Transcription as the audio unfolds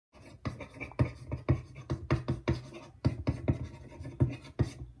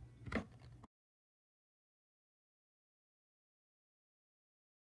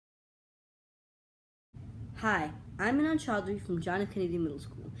Hi, I'm Anant Chaudhary from John F. Kennedy Middle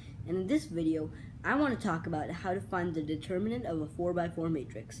School, and in this video, I want to talk about how to find the determinant of a 4x4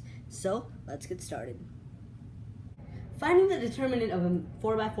 matrix. So, let's get started. Finding the determinant of a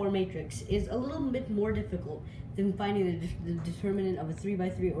 4x4 matrix is a little bit more difficult than finding the determinant of a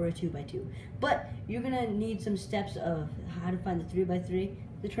 3x3 or a 2x2. But you're going to need some steps of how to find the 3x3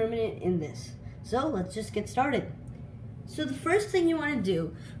 determinant in this. So, let's just get started. So the first thing you want to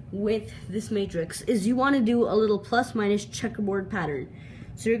do with this matrix is you want to do a little plus minus checkerboard pattern.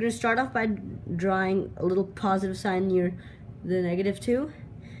 So you're going to start off by drawing a little positive sign near the -2.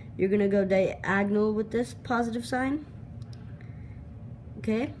 You're going to go diagonal with this positive sign.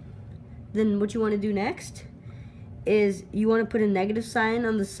 Okay. Then what you want to do next is you want to put a negative sign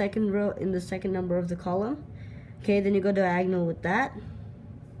on the second row in the second number of the column. Okay, then you go diagonal with that.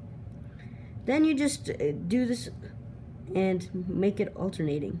 Then you just do this and make it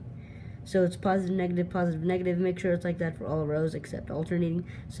alternating. So it's positive, negative. Make sure it's like that for all rows except alternating.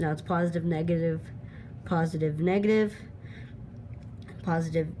 So now it's positive, negative, positive, negative,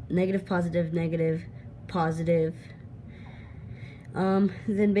 positive, negative, positive, negative, positive.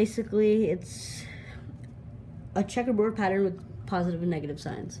 Then basically it's a checkerboard pattern with positive and negative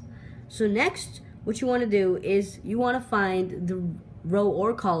signs. So next, what you want to do is you want to find the row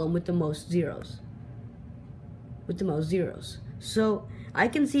or column with the most zeros. So I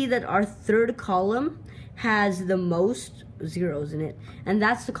can see that our third column has the most zeros in it, and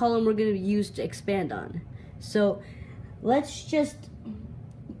that's the column we're going to use to expand on. So let's just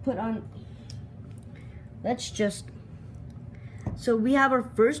so we have our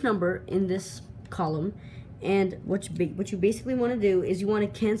first number in this column, and what you basically want to do is you want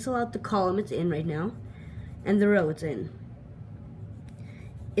to cancel out the column it's in right now and the row it's in.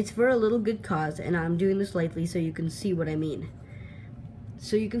 It's for a little good cause, and I'm doing this lightly so you can see what I mean.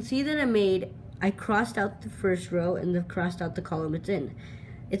 So you can see that I crossed out the first row and then crossed out the column it's in.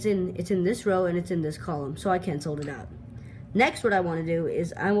 It's in this row and it's in this column, so I canceled it out. Next, what I want to do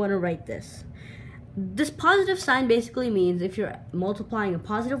is I want to write this. This positive sign basically means if you're multiplying a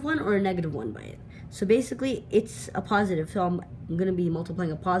positive one or a negative one by it. So basically it's a positive, so I'm going to be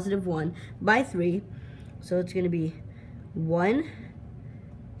multiplying a positive 1 by 3. So it's going to be 1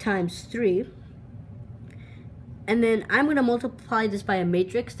 times 3, and then I'm going to multiply this by a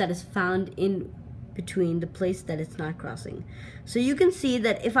matrix that is found in between the place that it's not crossing. So you can see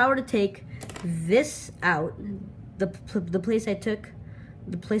that if I were to take this out, the place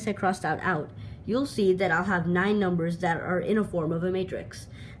I crossed out, you'll see that I'll have 9 numbers that are in a form of a matrix.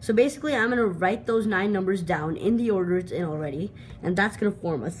 So basically I'm going to write those 9 numbers down in the order it's in already, and that's going to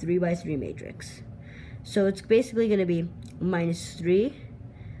form a 3x3 matrix. So it's basically going to be -3,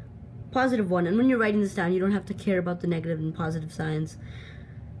 +1, and when you're writing this down, you don't have to care about the negative and positive signs.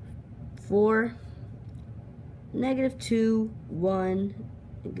 4, -2, 1,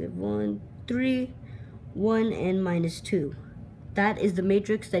 -1, 3, 1, and -2. That is the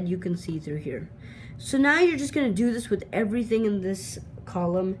matrix that you can see through here. So now you're just going to do this with everything in this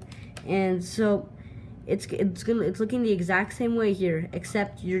column, and so it's looking the exact same way here,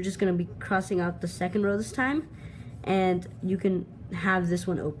 except you're just going to be crossing out the second row this time, and you can have this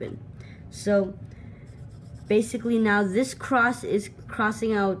one open. So basically now this cross is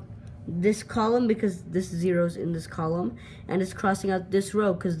crossing out this column because this zero's in this column, and it's crossing out this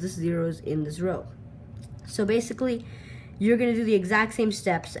row because this zero's in this row. So basically you're going to do the exact same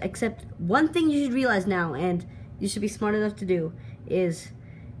steps, except one thing you should realize now, and you should be smart enough to do, is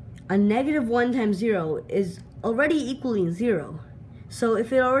a -1 times 0 is already equaling 0. So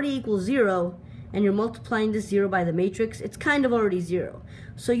if it already equals 0 and you're multiplying this 0 by the matrix, it's kind of already 0.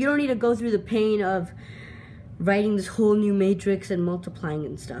 So you don't need to go through the pain of writing this whole new matrix and multiplying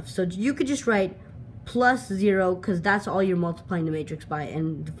and stuff. So you could just write +0 because that's all you're multiplying the matrix by,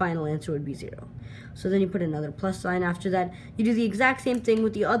 and the final answer would be 0. So then you put another plus sign after that. You do the exact same thing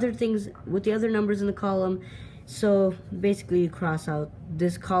with the other things, with the other numbers in the column. So basically you cross out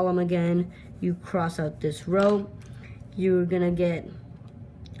this column again, you cross out this row, you're gonna get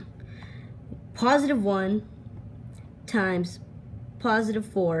 +1 times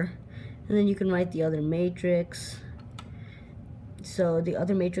 +4, and then you can write the other matrix. So the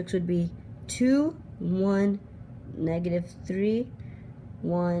other matrix would be 2, 1, -3,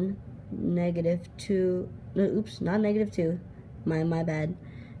 1, -2. No, oops, not -2. My bad.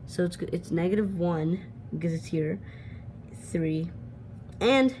 So it's -1 because it's here. 3,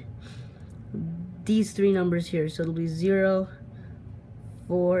 and these 3 numbers here. So it'll be 0,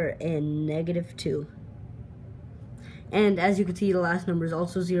 4, and -2. And as you can see, the last number is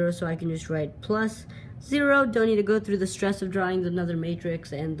also 0, so I can just write +0. Don't need to go through the stress of drawing another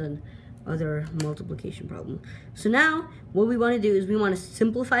matrix and then other multiplication problem. So now what we want to do is we want to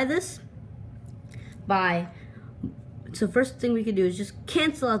simplify this by, so first thing we could do is just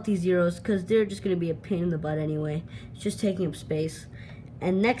cancel out these zeros because they're just going to be a pain in the butt anyway. It's just taking up space.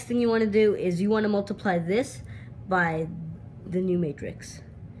 And next thing you want to do is you want to multiply this by the new matrix.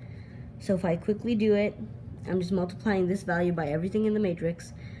 So if I quickly do it, I'm just multiplying this value by everything in the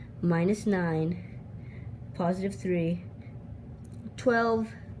matrix. Minus 9, positive 3, 12,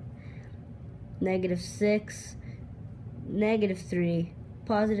 negative 6, negative 3,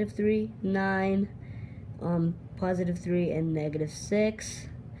 positive 3, 9, positive 3, and negative 6.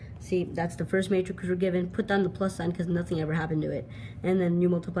 See, that's the first matrix we're given. Put down the plus sign because nothing ever happened to it. And then you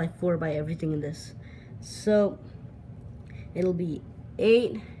multiply 4 by everything in this. So it'll be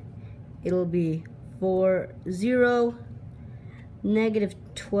 8, it'll be 4, 0, negative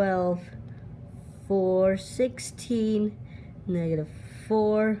 12, 4, 16, negative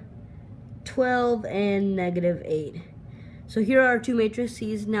 4, 12, and negative 8. So here are our two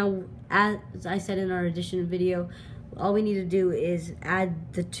matrices. Now, as I said in our addition video, all we need to do is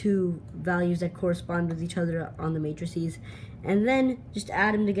add the two values that correspond with each other on the matrices, and then just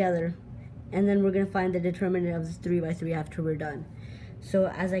add them together, and then we're going to find the determinant of this 3 by 3 after we're done. So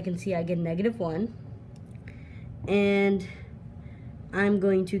as I can see, I get negative 1, and I'm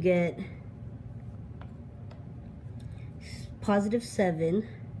going to get positive 7.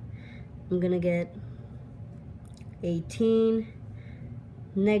 I'm going to get 18,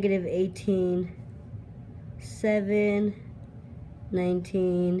 negative 18, 7,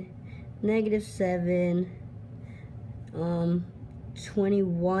 19, negative 7,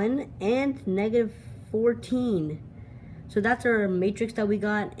 21, and negative 14. So that's our matrix that we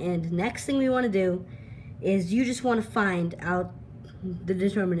got, and next thing we want to do is you just want to find out the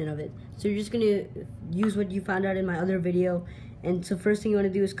determinant of it. So you're just going to use what you found out in my other video. And so first thing you want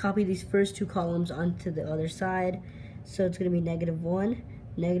to do is copy these first two columns onto the other side. So it's going to be negative 1,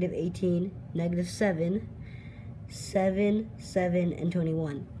 negative 18, negative 7, 7, 7, and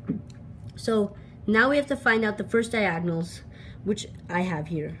 21. So now we have to find out the first diagonals, which I have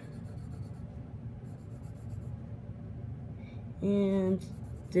here. And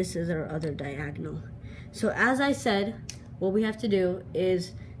this is our other diagonal. So as I said, what we have to do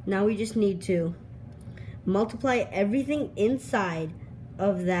is now we just need to multiply everything inside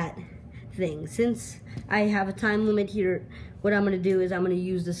of that thing. Since I have a time limit here, what I'm going to do is I'm going to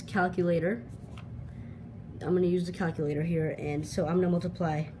use this calculator. I'm going to use the calculator here, and so I'm going to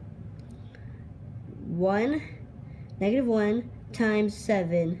multiply negative 1 times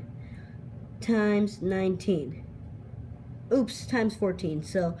 7 times 19. Oops, times 14.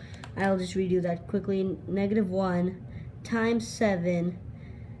 So I'll just redo that quickly. Negative 1 times 7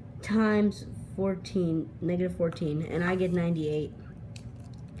 times 14, negative 14, and I get 98.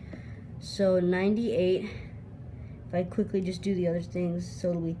 So 98, if I quickly just do the other things,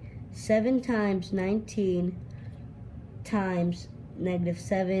 so it'll be 7 times 19 times negative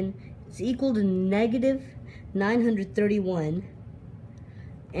 7. It's equal to negative 931.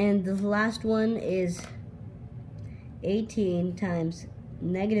 And the last one is 18 times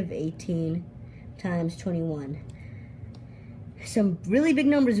negative 18 times 21. Some really big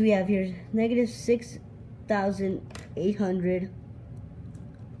numbers we have here. Negative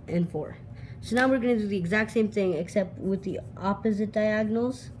 6,804. So now we're going to do the exact same thing except with the opposite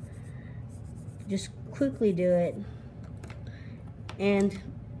diagonals. Just quickly do it. And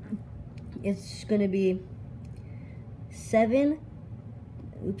it's going to be 7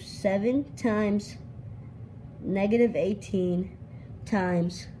 times negative 18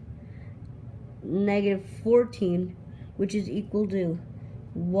 times negative 14, which is equal to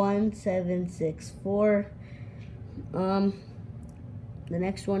 1764. The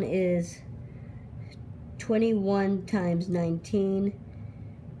next one is 21 times 19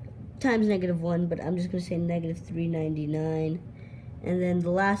 times negative 1, but I'm just going to say negative 399. And then the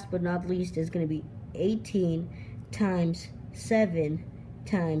last but not least is going to be 18 times 7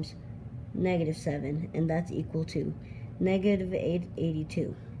 times negative 7, and that's equal to negative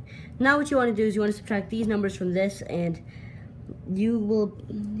 882. Now what you want to do is you want to subtract these numbers from this, and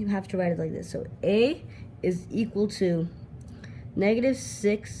you have to write it like this. So A is equal to negative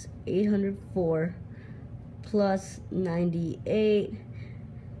 6,804 plus 98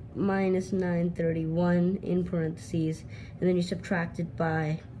 minus 931 in parentheses, and then you subtract it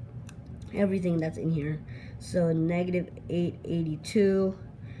by everything that's in here. So negative 882,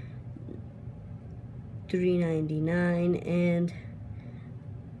 399, and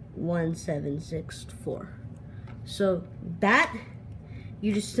 1764. So that,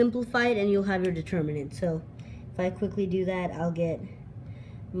 you just simplify it and you'll have your determinant. So if I quickly do that, I'll get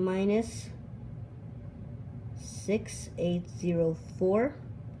minus 6804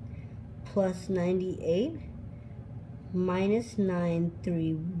 plus 98 minus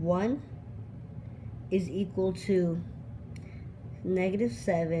 931 is equal to negative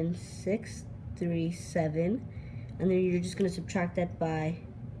 7637, and then you're just going to subtract that by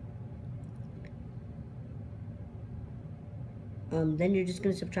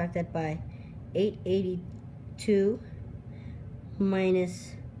 882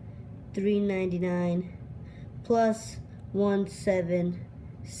 minus 399 plus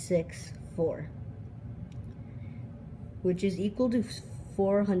 1764, which is equal to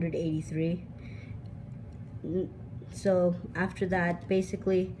 483. So after that,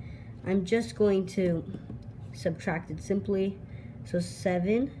 basically, I'm just going to subtract it simply. So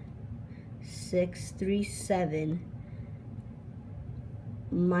 7637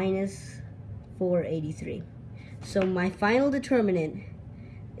 minus 483. So my final determinant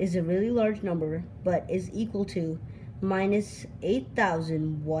is a really large number, but is equal to minus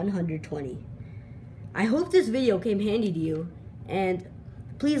 8,120. I hope this video came handy to you, and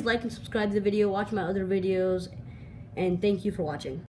please like and subscribe to the video, watch my other videos, and thank you for watching.